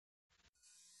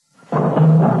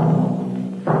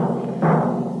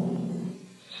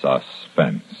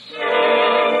Suspense.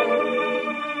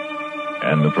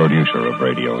 And the producer of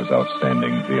radio's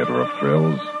outstanding theater of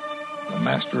thrills, the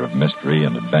master of mystery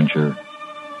and adventure,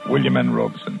 William N.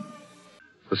 Robeson.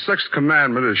 The sixth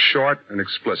commandment is short and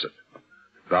explicit.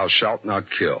 Thou shalt not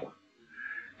kill.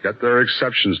 Yet there are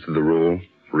exceptions to the rule,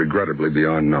 regrettably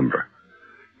beyond number.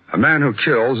 A man who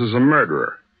kills is a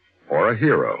murderer or a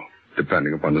hero,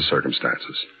 depending upon the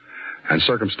circumstances. And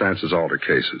circumstances alter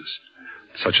cases,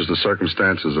 such as the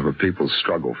circumstances of a people's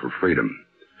struggle for freedom.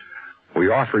 We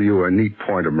offer you a neat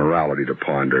point of morality to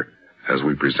ponder as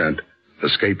we present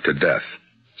Escape to Death,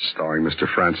 starring Mr.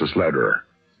 Francis Lederer.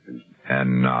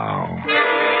 And now,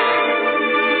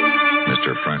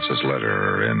 Mr. Francis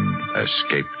Lederer in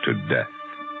Escape to Death,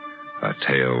 a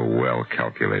tale well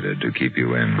calculated to keep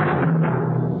you in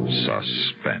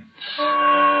suspense.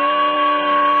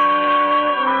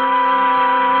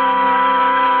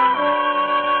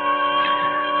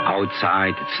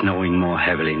 Outside, it's snowing more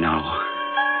heavily now,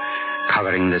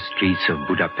 covering the streets of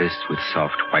Budapest with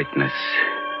soft whiteness,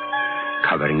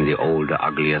 covering the older,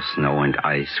 uglier snow and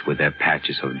ice with their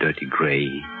patches of dirty gray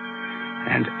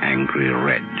and angry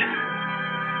red.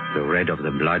 The red of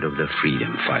the blood of the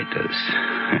freedom fighters.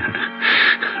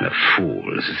 The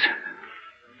fools.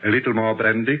 A little more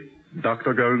brandy,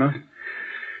 Dr. Göllner?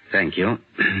 Thank you.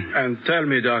 And tell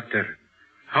me, Doctor,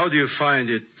 how do you find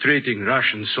it treating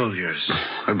Russian soldiers?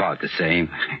 About the same.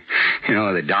 You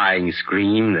know, the dying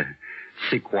scream, the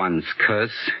sick ones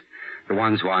curse. The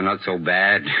ones who are not so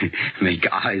bad make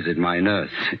eyes at my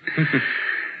nurse.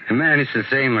 The man is the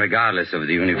same regardless of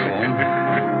the uniform.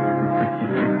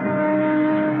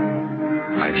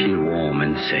 I feel warm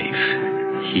and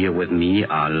safe. Here with me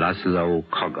are Laszlo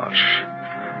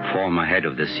Kogosh, former head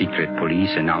of the secret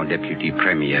police and now deputy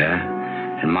premier,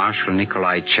 and Marshal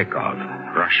Nikolai Chekhov,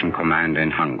 Russian commander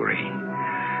in Hungary.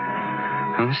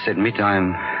 I must admit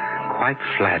I'm quite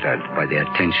flattered by the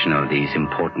attention of these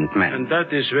important men. And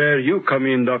that is where you come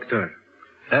in, Doctor.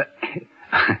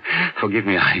 Forgive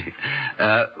me,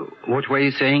 what were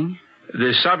you saying?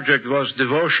 The subject was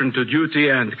devotion to duty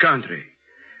and country.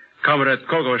 Comrade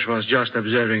Kogosh was just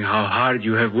observing how hard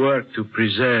you have worked to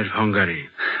preserve Hungary.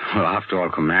 Well, after all,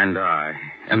 Commander, I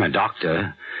am a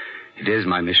doctor. It is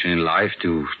my mission in life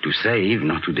to save,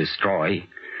 not to destroy.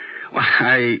 Well,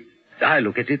 I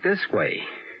look at it this way.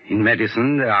 In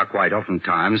medicine, there are quite often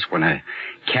times when a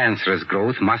cancerous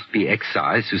growth must be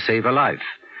excised to save a life.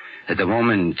 At the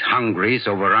moment Hungary is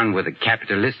overrun with a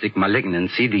capitalistic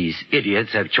malignancy, these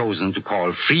idiots have chosen to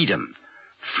call freedom.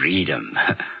 Freedom.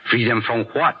 Freedom from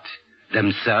what?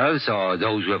 Themselves or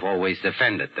those who have always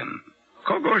defended them?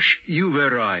 Kogosh, you were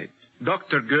right.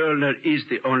 Dr. Göllner is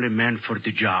the only man for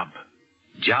the job.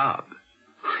 Job?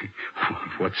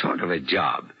 What sort of a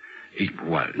job?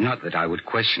 Well, not that I would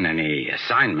question any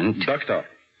assignment. Doctor,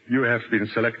 you have been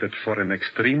selected for an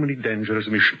extremely dangerous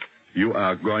mission. You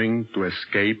are going to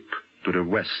escape to the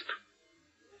west.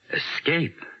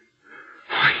 Escape?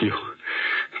 You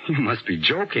must be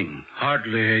joking.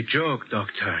 Hardly a joke,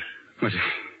 Doctor. But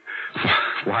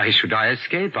why should I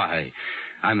escape?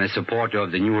 I'm a supporter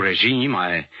of the new regime.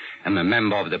 I am a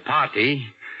member of the party.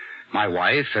 My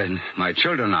wife and my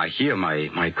children are here.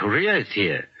 My career is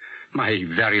here. My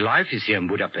very life is here in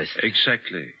Budapest.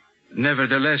 Exactly.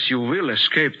 Nevertheless, you will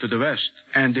escape to the west.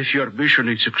 And if your mission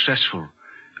is successful,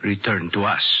 return to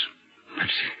us. But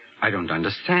I don't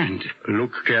understand.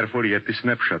 Look carefully at the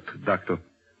snapshot, Doctor.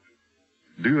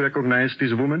 Do you recognize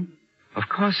this woman? Of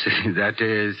course.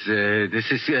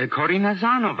 This is Korina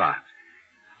Zanova.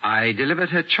 I delivered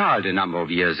her child a number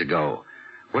of years ago.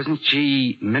 Wasn't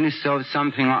she minister of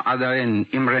something or other in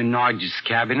Imre Nagy's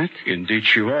cabinet? Indeed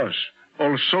she was.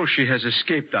 Also, she has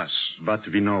escaped us. But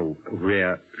we know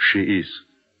where she is.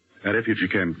 A refugee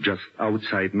camp just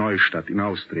outside Neustadt in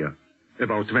Austria,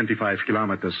 about 25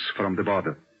 kilometers from the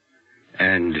border.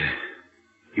 And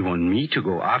you want me to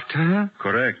go after her?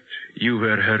 Correct. You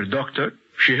were her doctor.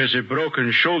 She has a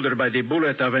broken shoulder by the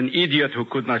bullet of an idiot who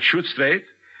could not shoot straight.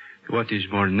 What is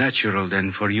more natural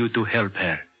than for you to help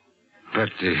her?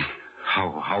 But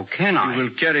how can I? You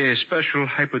will carry a special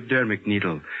hypodermic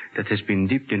needle that has been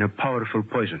dipped in a powerful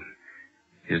poison.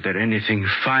 Is there anything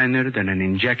finer than an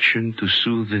injection to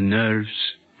soothe the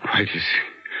nerves? Why,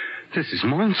 this is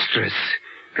monstrous.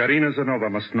 Karina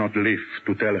Zanova must not live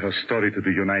to tell her story to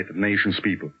the United Nations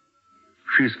people.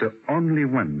 She's the only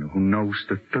one who knows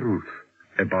the truth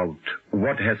about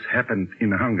what has happened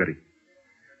in Hungary.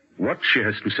 What she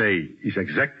has to say is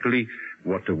exactly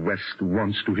what the West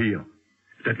wants to hear.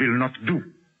 That will not do.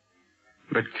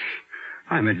 But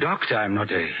I'm a doctor. I'm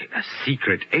not a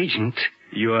secret agent.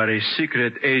 You are a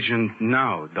secret agent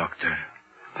now, Doctor.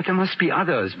 But there must be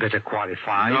others better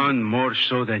qualified. None more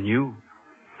so than you.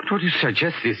 But what you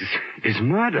suggest is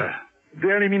murder.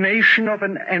 The elimination of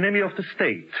an enemy of the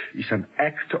state is an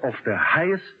act of the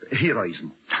highest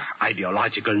heroism.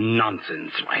 Ideological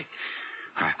nonsense.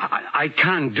 I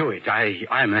can't do it.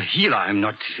 I'm a healer. I'm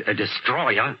not a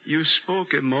destroyer. You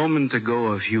spoke a moment ago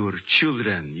of your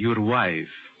children, your wife.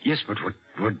 Yes, but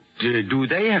what do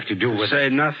they have to do with Say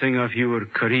nothing of your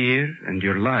career and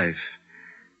your life.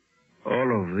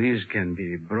 All of these can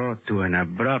be brought to an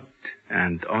abrupt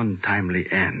and untimely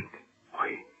end.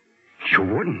 Why, you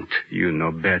wouldn't. You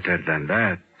know better than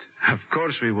that. Of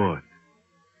course we would.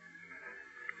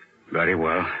 Very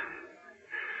well.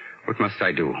 What must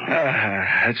I do?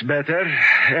 That's better.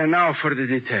 And now for the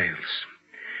details.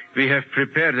 We have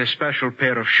prepared a special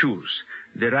pair of shoes.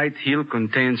 The right heel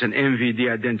contains an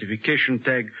MVD identification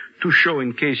tag to show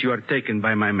in case you are taken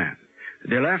by my man.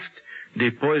 The left,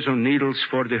 the poison needles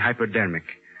for the hypodermic.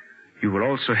 You will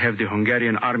also have the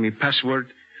Hungarian army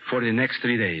password for the next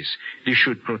 3 days. This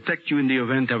should protect you in the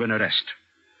event of an arrest.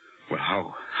 Well,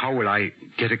 how will I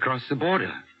get across the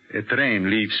border? A train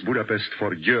leaves Budapest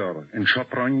for Győr and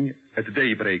Sopron at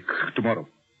daybreak tomorrow.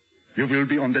 You will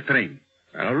be on the train.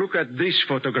 Now look at this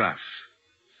photograph.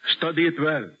 Study it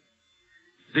well.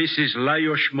 This is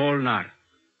Lajos Molnár.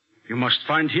 You must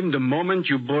find him the moment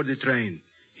you board the train.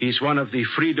 He's one of the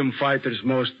freedom fighters'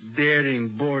 most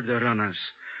daring border runners.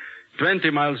 20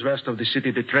 miles west of the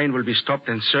city, the train will be stopped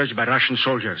and searched by Russian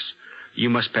soldiers. You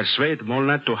must persuade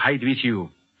Molnár to hide with you.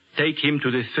 Take him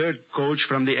to the third coach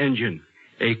from the engine,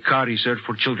 a car reserved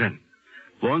for children.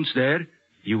 Once there,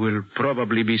 you will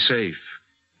probably be safe.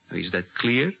 Is that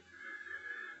clear?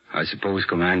 I suppose,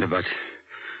 Commander, but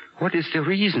what is the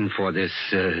reason for this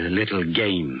little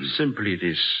game? Simply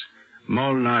this.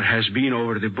 Molnár has been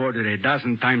over the border a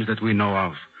dozen times that we know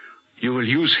of. You will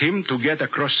use him to get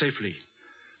across safely.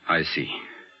 I see.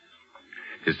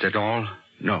 Is that all?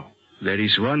 No. There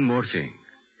is one more thing.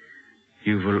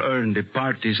 You will earn the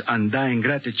party's undying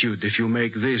gratitude if you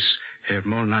make this Herr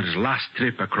Molnár's last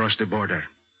trip across the border.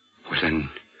 Well,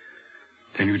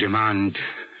 then you demand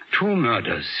 2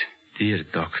 murders. Dear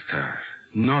doctor,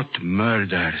 not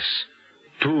murders.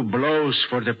 2 blows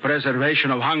for the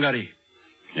preservation of Hungary.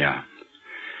 Yeah.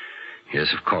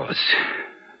 Yes, of course.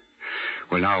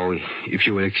 Well, now, if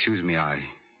you will excuse me, I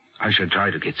shall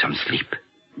try to get some sleep.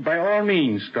 By all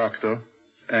means, Doctor.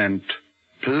 And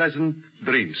pleasant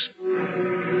dreams.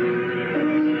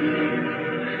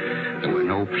 There were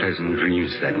no pleasant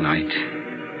dreams that night.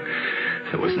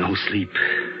 There was no sleep.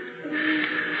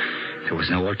 There was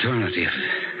no alternative.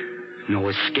 No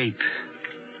escape.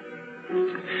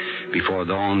 Before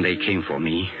dawn, they came for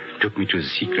me, took me to the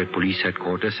secret police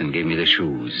headquarters and gave me the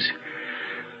shoes.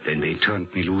 Then they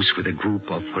turned me loose with a group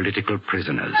of political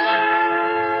prisoners.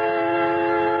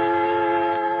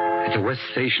 At the West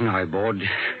Station, I board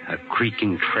a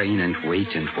creaking train and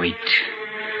wait until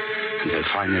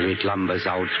finally it lumbers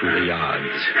out through the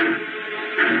yards.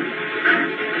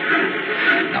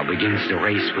 Now begins the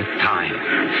race with time.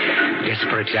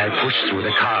 Desperately, I push through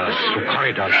the cars, through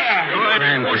corridors,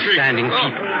 crammed with standing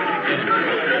people.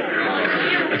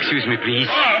 Excuse me, please.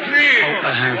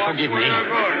 Forgive me.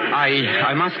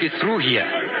 I must get through here.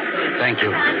 Thank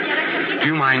you. Do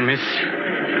you mind, miss?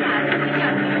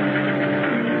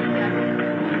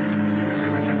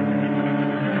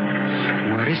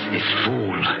 Where is this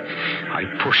fool? I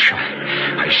push,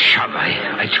 I shove,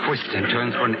 I twist and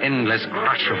turn through an endless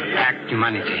crush of packed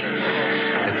humanity.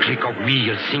 The click of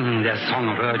wheels singing their song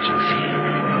of urgency.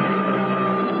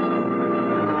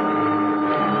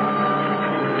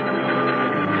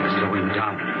 We're slowing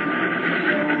down.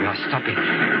 We are stopping.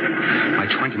 My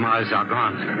 20 miles are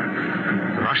gone.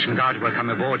 The Russian guard will come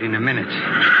aboard in a minute.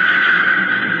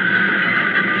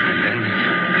 And then,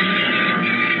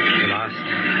 at last,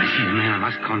 I see the man I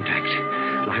must contact.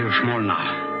 Lajos Molnár.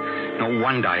 No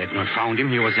wonder I had not found him.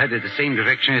 He was headed the same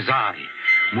direction as I,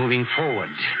 moving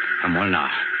forward. Molnár.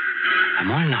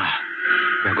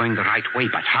 We're going the right way,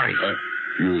 but hurry.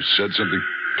 You said something?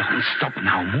 Don't stop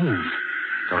now. Move.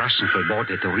 The Russians will board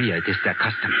at the rear. It is their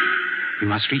custom. We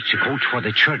must reach the coach for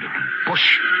the children.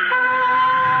 Push.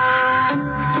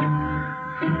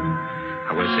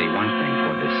 I will say one thing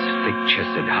for this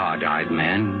thick-chested, hard-eyed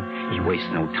man. He wastes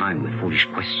no time with foolish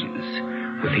questions.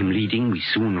 With him leading, we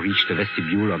soon reached the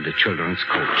vestibule of the children's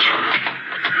coach.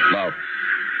 Now,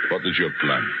 what is your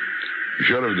plan?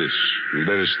 Sure of this. If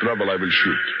there is trouble, I will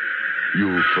shoot.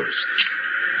 You first.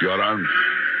 You are armed?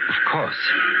 Of course.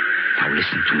 Now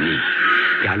listen to me.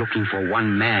 They are looking for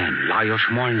one man, Lajos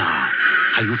Molnár.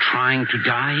 Are you trying to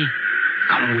die?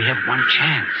 Come, we have one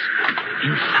chance.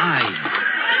 Inside.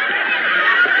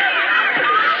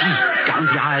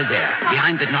 Right there,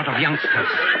 behind the knot of youngsters.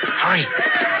 Hurry.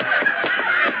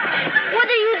 What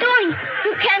are you doing?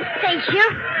 You can't stay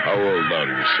here. How old are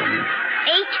you, son?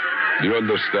 8. Do you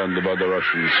understand about the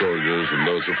Russian soldiers and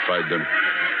those who fight them?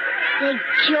 They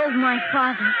killed my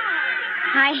father.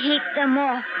 I hate them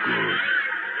all. Good.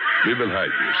 We will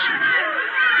hide you, son.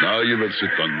 Now you will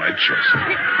sit on my chest.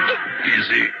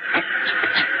 Easy.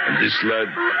 And this lad,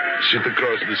 sit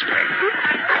across this panel.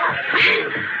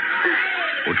 Good.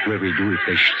 What will we do if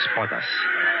they spot us?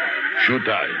 Shoot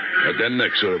high, at their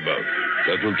necks or above.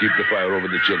 That will keep the fire over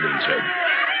the children's head.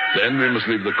 Then we must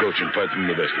leave the coach and fight from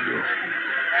the vestibule.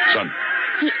 Son.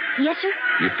 Yes, sir?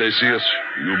 If they see us,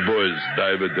 you boys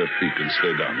dive at their feet and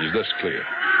stay down. Is that clear?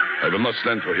 I will not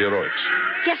stand for heroics.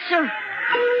 Yes, sir.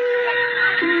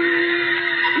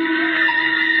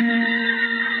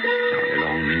 The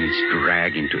long minutes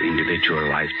drag into individual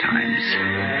lifetimes.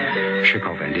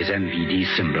 Chekhov and his MVD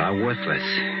symbol are worthless.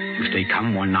 If they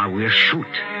come one now, we'll shoot.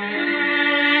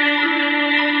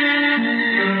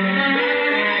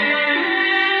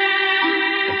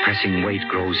 The pressing weight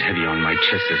grows heavy on my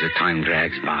chest as the time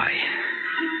drags by.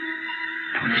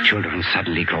 Now the children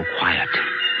suddenly grow quiet.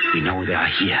 We know they are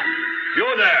here.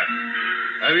 You there!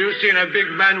 Have you seen a big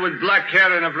man with black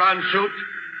hair and a brown suit?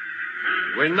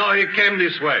 We know he came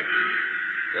this way.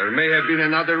 There may have been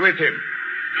another with him.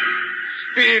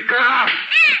 Speak up!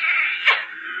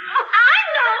 Oh,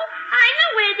 I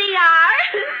know where they are.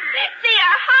 They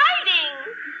are hiding.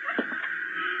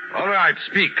 All right,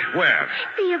 speak. Where?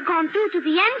 They have gone through to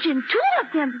the engine, 2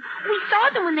 of them. We saw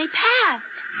them when they passed.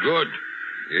 Good.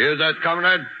 You hear that,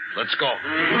 comrade? Let's go.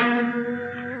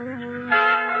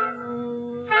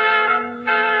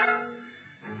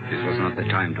 This was not the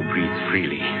time to breathe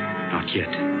freely. Not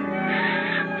yet.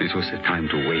 This was the time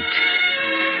to wait,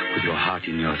 with your heart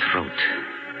in your throat.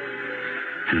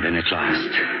 And then at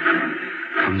last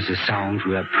comes the sound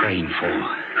we are praying for.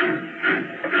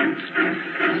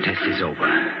 The test is over.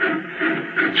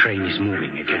 The train is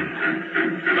moving again.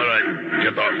 All right,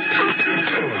 get off.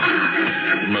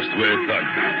 You must wait time.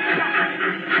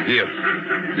 Here,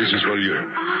 this is for you.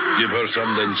 Give her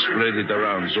some, then spread it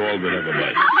around so all will have a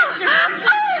bite.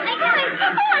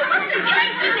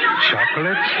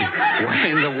 Chocolate? Where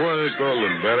in the world?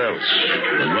 Stolen, where else?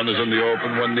 When one is in the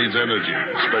open, one needs energy,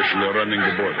 especially running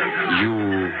the border. You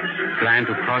plan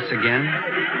to cross again?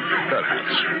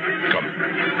 Perhaps. Come.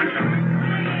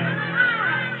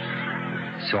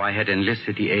 So I had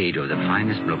enlisted the aid of the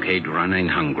finest blockade runner in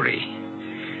Hungary.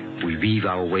 We weave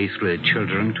our way through the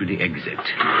children to the exit.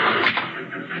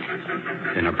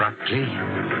 Then abruptly,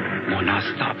 Mona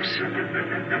stops.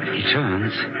 He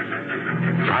turns,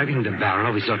 driving the barrel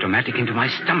of his automatic into my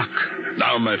stomach.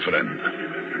 Now, my friend.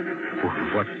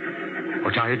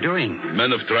 What are you doing?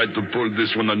 Men have tried to pull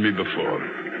this one on me before.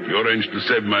 You arranged to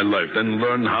save my life, then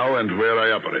learn how and where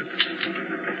I operate.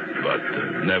 But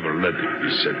never let it be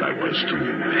said I was too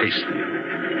hasty.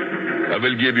 I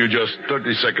will give you just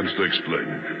 30 seconds to explain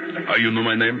how you knew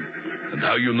my name and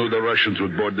how you knew the Russians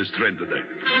would board this train today.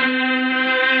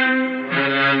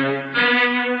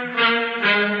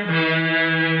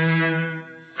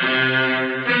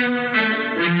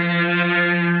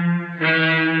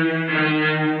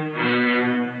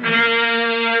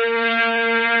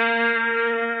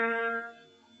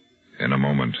 In a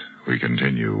moment, we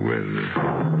continue with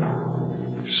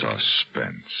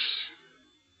Suspense.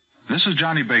 This is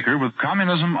Johnny Baker with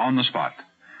Communism on the Spot.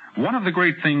 One of the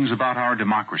great things about our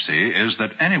democracy is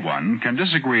that anyone can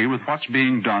disagree with what's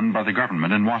being done by the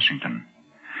government in Washington.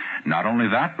 Not only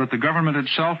that, but the government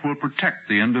itself will protect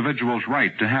the individual's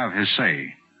right to have his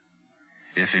say.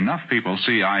 If enough people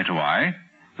see eye to eye,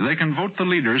 they can vote the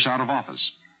leaders out of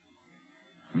office.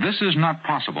 This is not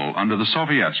possible under the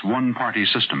Soviets' one-party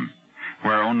system,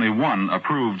 where only one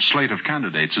approved slate of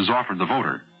candidates is offered the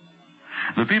voter.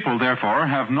 The people, therefore,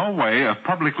 have no way of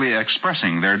publicly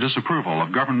expressing their disapproval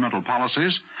of governmental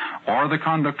policies or the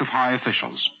conduct of high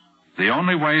officials. The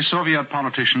only way Soviet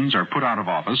politicians are put out of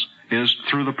office is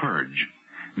through the purge,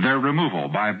 their removal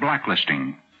by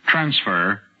blacklisting,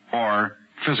 transfer, or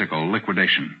physical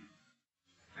liquidation.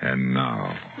 And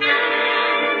now,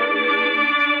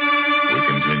 we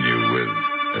continue with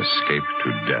Escape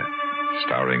to Death,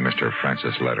 starring Mr.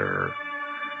 Francis Lederer.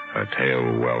 A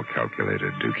tale well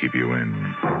calculated to keep you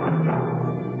in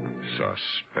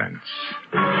suspense.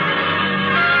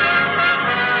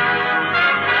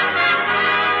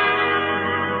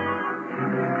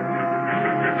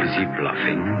 Is he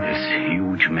bluffing, this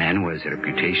huge man who has a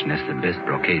reputation as the best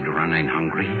blockade runner in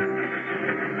Hungary?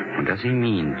 Or does he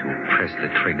mean to press the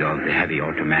trigger of the heavy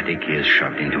automatic he has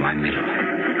shoved into my middle?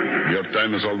 Your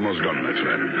time is almost gone, my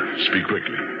friend. Speak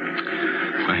quickly.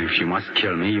 Well, if you must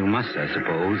kill me, you must, I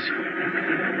suppose.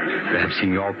 Perhaps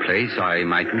in your place, I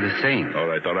might do the same. All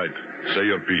right. Say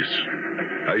your piece.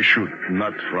 I shoot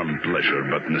not from pleasure,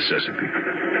 but necessity.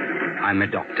 I'm a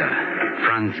doctor,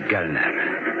 Franz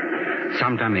Gellner.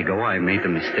 Some time ago, I made the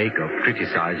mistake of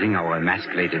criticizing our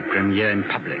emasculated premier in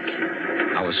public.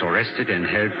 I was arrested and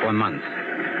held for a month.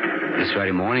 This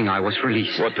very morning, I was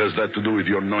released. What has that to do with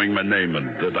your knowing my name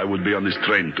and that I would be on this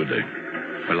train today?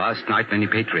 Well, last night, many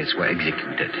patriots were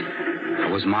executed. I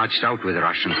was marched out with a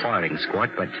Russian firing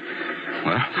squad, but,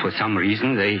 well, for some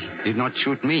reason, they did not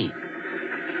shoot me.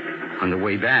 On the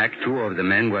way back, 2 of the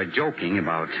men were joking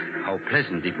about how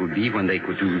pleasant it would be when they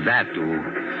could do that to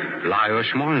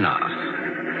Lajos Molnar.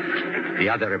 The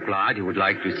other replied he would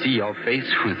like to see your face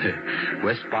when the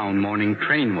westbound morning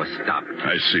train was stopped.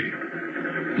 I see.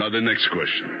 Now the next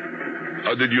question.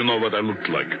 How did you know what I looked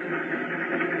like?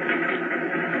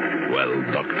 Well,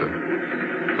 doctor.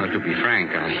 Well, to be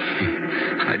frank,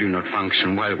 I do not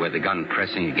function well with the gun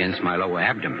pressing against my lower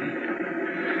abdomen.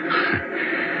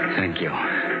 Thank you.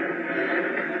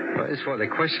 Well, as for the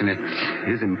question, it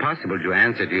is impossible to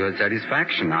answer to your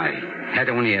satisfaction. I had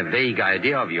only a vague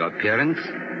idea of your appearance.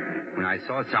 When I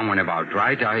saw someone about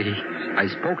right, I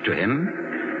spoke to him.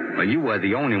 Well, you were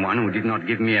the only one who did not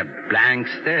give me a blank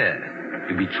stare.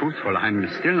 To be truthful, I'm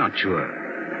still not sure.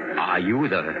 Are you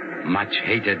the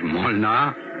much-hated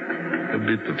Molnar? A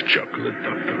bit of chocolate,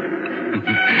 doctor.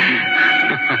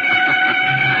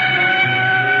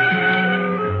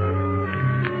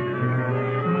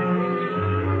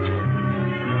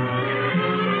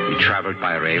 We traveled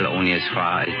by rail only as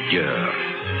far as Győr.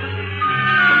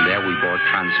 From there we bought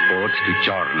transport to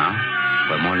Chorna,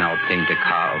 where Molnar obtained a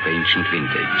car of ancient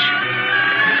vintage.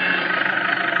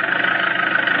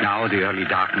 Now the early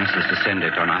darkness has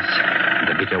descended on us.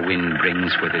 The bitter wind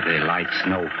brings with it a light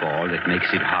snowfall that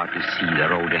makes it hard to see the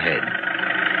road ahead.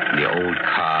 The old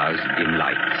car's dim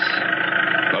lights.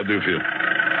 How do you feel?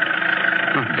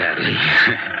 Not badly.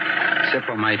 Except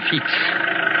for my feet.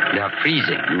 They are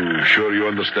freezing. You sure you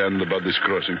understand about this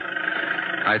crossing?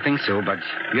 I think so, but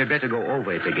you had better go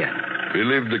over it again. We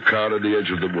leave the car at the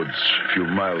edge of the woods, a few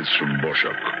miles from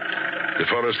Boschok. The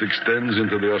forest extends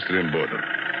into the Austrian border.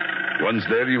 Once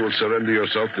there, you will surrender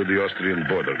yourself to the Austrian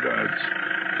border guards.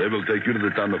 They will take you to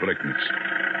the town of Recknitz.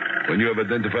 When you have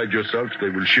identified yourselves, they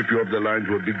will ship you up the line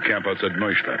to a big camp outside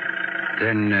Neustadt.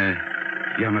 Then,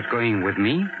 you're not going with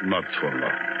me? Not for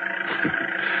long.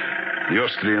 The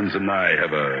Austrians and I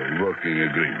have a working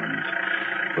agreement.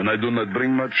 When I do not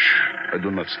bring much, I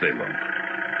do not stay long.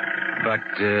 But,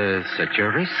 such a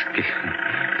risk.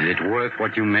 Is it worth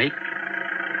what you make?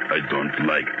 I don't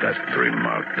like that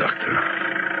remark, Doctor.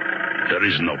 There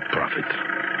is no profit.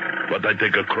 What I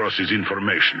take across is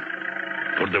information.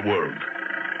 For the world.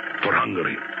 For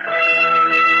Hungary.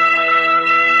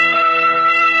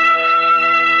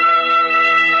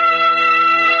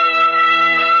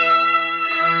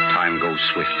 Time goes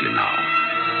swiftly now.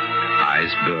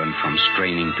 Eyes burn from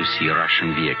straining to see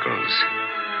Russian vehicles.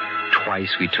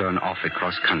 Twice we turn off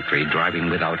across country, driving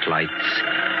without lights,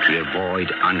 to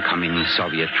avoid oncoming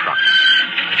Soviet trucks.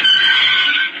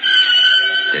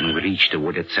 Then we reach the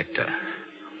wooded sector.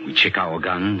 We check our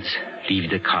guns, leave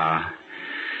the car,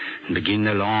 and begin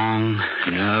the long,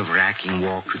 nerve-wracking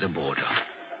walk to the border.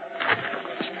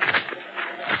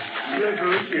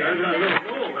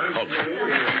 Halt.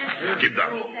 Keep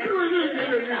down.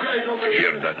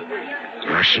 Hear that?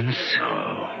 Russians?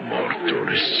 Oh, more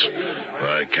tourists.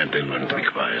 Why can't they learn to be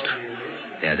quiet?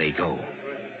 There they go.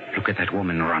 Look at that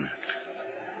woman run.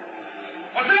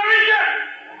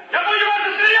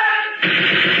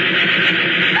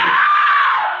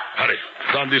 Hurry.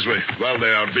 Down this way while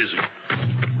they are busy.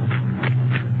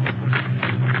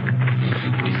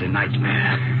 It is a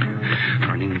nightmare.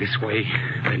 Running this way,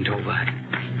 bent over.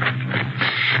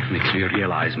 Makes me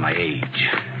realize my age.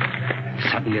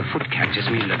 Suddenly a foot catches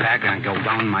me in the back and I go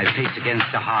down my face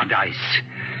against the hard ice.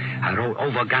 I roll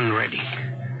over, gun ready.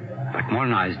 But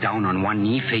Molnar is down on one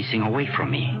knee facing away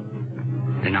from me.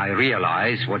 Then I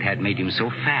realize what had made him so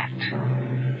fat.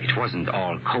 It wasn't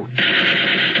all coat.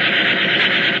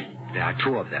 There are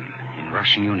 2 of them in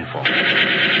Russian uniform.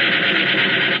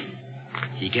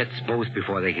 He gets both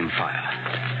before they can fire.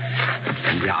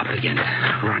 Then we're up again,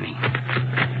 running.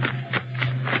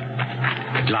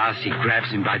 At last he grabs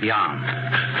him by the arm.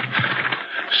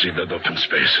 See that open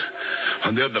space?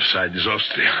 On the other side is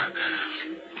Austria.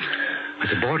 But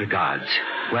the border guards,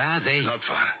 where are they? Not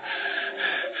far.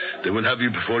 They will have you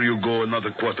before you go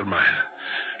another quarter mile.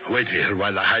 Wait here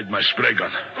while I hide my spray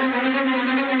gun.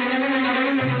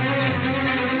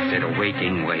 Instead of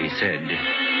waiting where he said,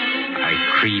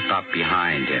 I creep up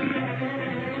behind him.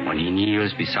 When he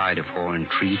kneels beside a fallen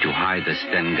tree to hide the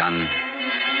Sten gun,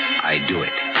 I do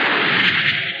it.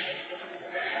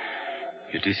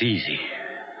 It is easy.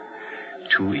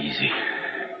 Too easy.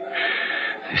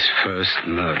 This first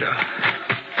murder.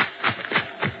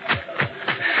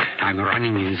 I'm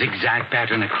running in zigzag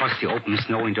pattern across the open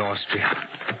snow into Austria.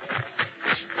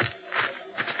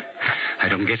 I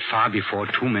don't get far before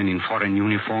two men in foreign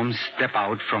uniforms step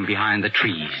out from behind the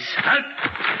trees. Halt!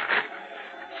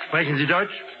 Sprechen Sie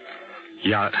Deutsch?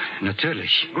 Ja,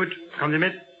 natürlich. Gut, kommen Sie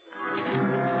mit.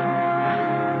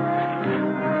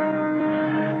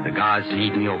 The guards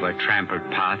lead me over a trampled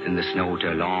path in the snow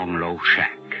to a long, low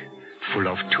shack, full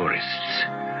of tourists.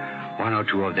 One or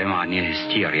two of them are near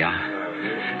hysteria,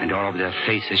 and all of their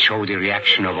faces show the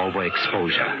reaction of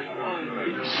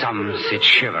overexposure. Some sit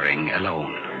shivering,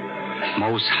 alone.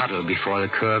 Most huddle before the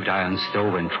curved iron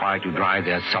stove and try to dry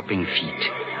their sopping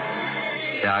feet.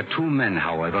 There are two men,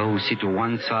 however, who sit to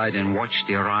one side and watch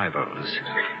the arrivals.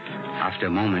 After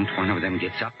a moment, one of them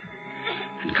gets up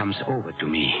and comes over to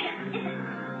me.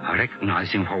 I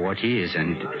recognize him for what he is,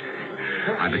 and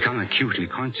I become acutely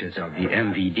conscious of the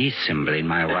MVD symbol in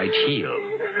my right heel.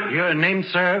 Your name,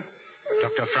 sir?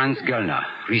 Dr. Franz Göllner,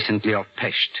 recently of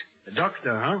Pest. The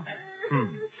doctor, huh?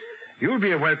 You'll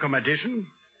be a welcome addition.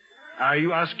 Are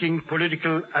you asking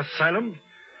political asylum?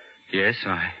 Yes,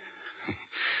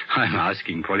 I'm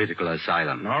asking political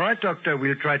asylum. All right, doctor.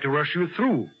 We'll try to rush you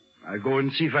through. I'll go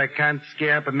and see if I can't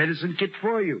scare up a medicine kit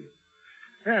for you.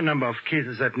 There are a number of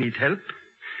cases that need help.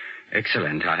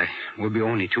 Excellent. I will be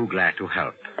only too glad to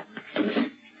help.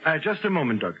 Just a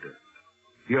moment, doctor.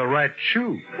 Your right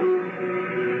shoe.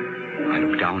 I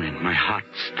look down and my heart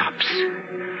stops.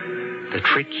 The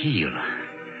trick heel,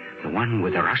 the one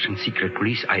with the Russian secret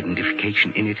police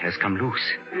identification in it, has come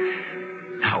loose.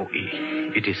 Now,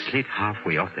 it is slid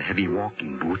halfway off the heavy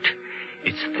walking boot,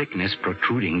 its thickness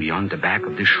protruding beyond the back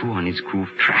of the shoe on its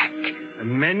grooved track. A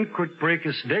man could break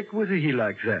his neck with a heel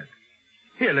like that.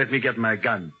 Here, let me get my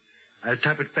gun. I'll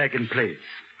tap it back in place.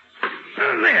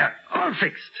 There, all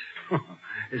fixed.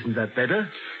 Isn't that better?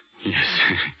 Yes,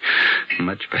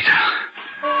 much better.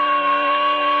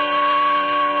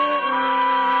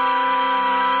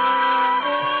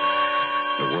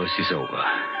 The worst is over.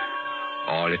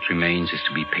 All it remains is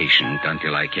to be patient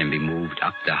until I can be moved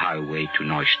up the highway to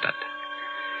Neustadt.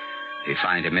 They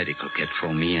find a medical kit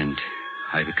for me, and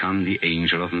I become the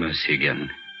angel of mercy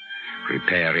again.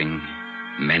 Repairing,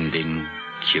 mending,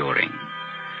 curing.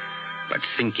 But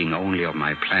thinking only of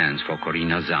my plans for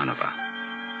Korina Zanova.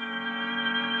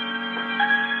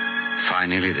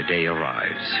 Finally, the day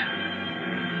arrives.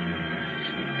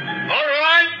 All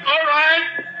right.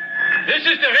 This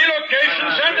is the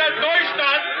relocation center at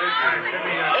Neustadt.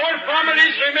 All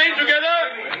families remain together.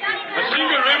 A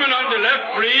single woman on the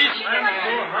left, please.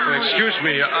 Excuse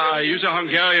me, are you the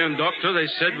Hungarian doctor they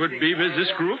said would be with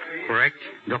this group? Correct.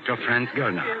 Dr. Franz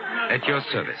Göllner, at your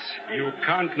service. You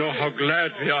can't know how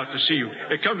glad we are to see you.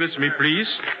 Come with me, please.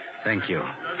 Thank you.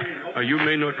 You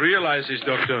may not realize this,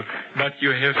 doctor, but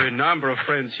you have a number of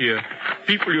friends here.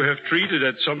 People you have treated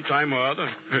at some time or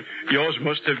other. Yours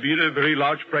must have been a very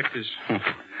large practice.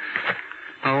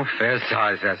 Oh, fair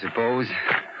size, I suppose.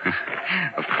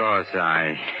 Of course,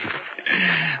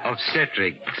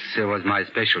 obstetrics was my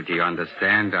specialty, you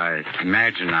understand. I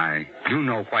imagine I do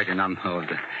know quite a number of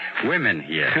the women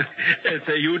here. It's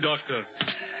you, doctor.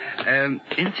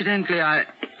 Incidentally, I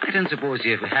don't suppose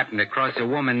you've happened across a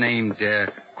woman named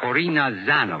Korina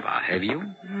Zanova, have you?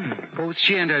 Both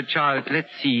she and her child, let's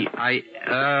see,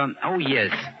 oh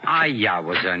yes, Aya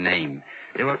was her name.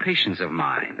 They were patients of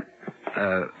mine.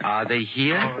 Are they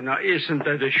here? Oh, now, isn't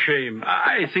that a shame?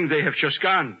 I think they have just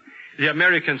gone. The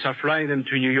Americans are flying them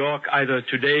to New York either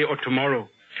today or tomorrow.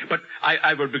 But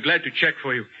I will be glad to check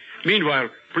for you. Meanwhile,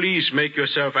 please make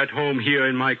yourself at home here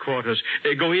in my quarters.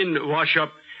 Go in, wash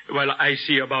up, while I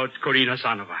see about Korina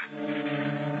Zanova.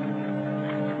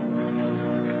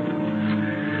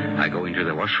 I go into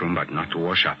the washroom, but not to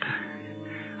wash up.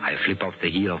 I flip off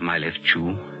the heel of my left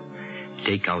shoe,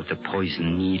 take out the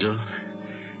poison needle,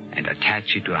 and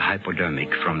attach it to a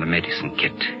hypodermic from the medicine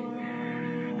kit.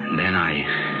 And then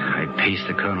I pace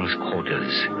the colonel's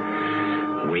quarters,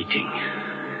 waiting.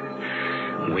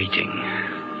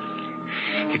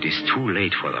 It is too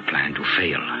late for the plan to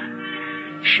fail.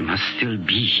 She must still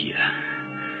be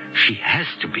here. She has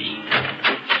to be.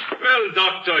 Well,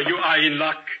 doctor, you are in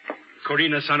luck.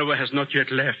 Korina Zanova has not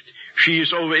yet left. She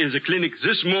is over in the clinic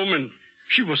this moment.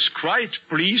 She was quite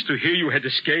pleased to hear you had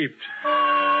escaped.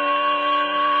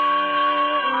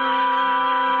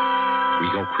 We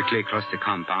go quickly across the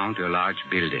compound to a large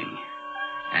building.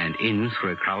 and in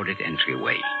through a crowded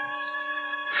entryway.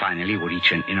 Finally, we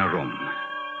reach an inner room.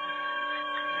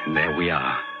 And there we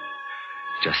are.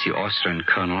 Just the Austrian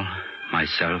colonel,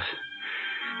 myself,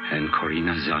 and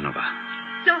Corina Zanova.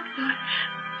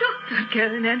 Dr.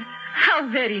 Kernan, how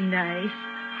very nice.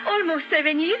 Almost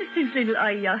 7 years since little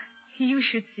Aya. You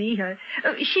should see her.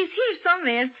 She's here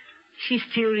somewhere. She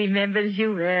still remembers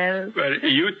you well. Well,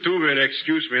 you two will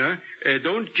excuse me, huh?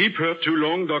 Don't keep her too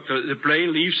long, Doctor. The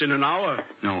plane leaves in an hour.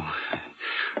 No,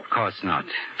 of course not.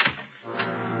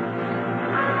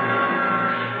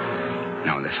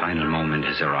 Now the final moment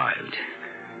has arrived.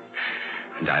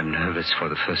 And I'm nervous for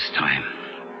the first time.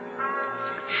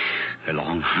 The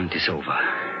long hunt is over.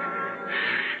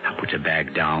 I put the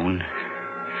bag down.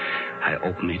 I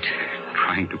open it,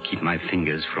 trying to keep my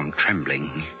fingers from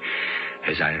trembling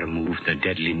as I remove the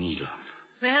deadly needle.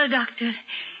 Well, Doctor,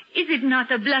 is it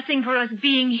not a blessing for us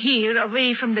being here,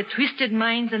 away from the twisted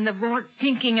minds and the warped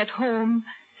thinking at home?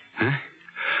 Huh?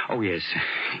 Oh, yes.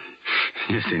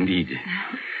 Yes, indeed.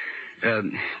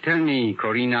 Tell me,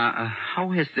 Corina, how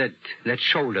has that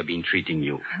shoulder been treating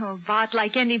you? Oh, about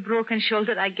like any broken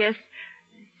shoulder, I guess.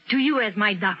 To you as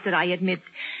my doctor, I admit,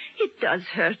 it does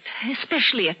hurt,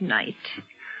 especially at night.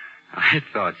 I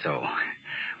thought so.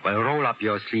 Well, roll up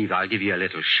your sleeve. I'll give you a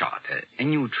little shot, a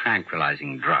new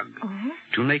tranquilizing drug,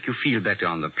 to make you feel better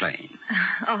on the plane.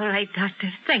 All right,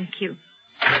 Doctor. Thank you.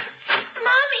 Mommy,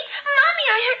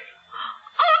 I heard...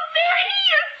 Oh, there he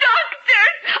is, Doctor!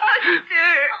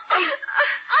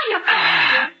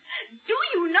 Do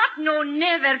you not know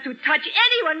never to touch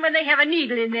anyone when they have a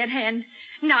needle in their hand?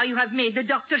 Now you have made the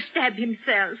doctor stab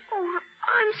himself. Oh,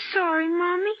 I'm sorry,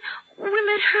 Mommy.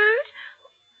 Will it hurt?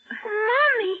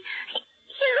 Mommy,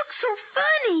 he looks so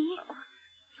funny.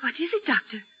 What is it,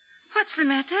 Doctor? What's the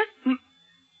matter?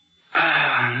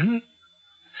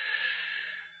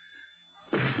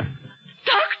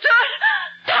 Doctor!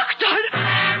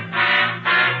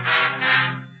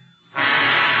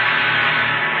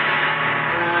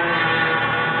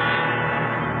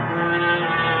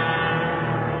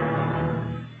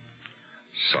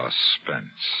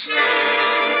 Suspense,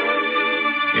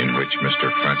 in which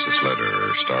Mr. Francis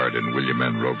Lederer starred in William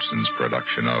N. Robeson's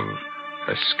production of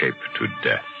Escape to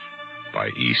Death by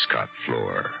E. Scott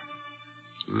Floor.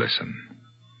 Listen.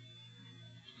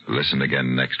 Listen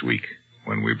again next week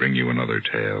when we bring you another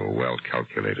tale well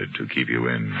calculated to keep you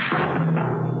in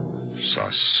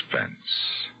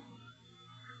suspense.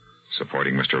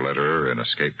 Supporting Mr. Lederer in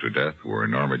Escape to Death were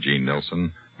Norma Jean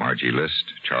Nilsson, Margie List,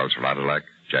 Charles Radilak,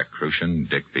 Jack Crucian,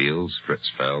 Dick Beals, Fritz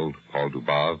Feld, Paul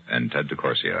Dubov, and Ted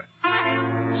DeCorsia.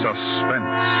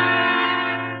 Suspense.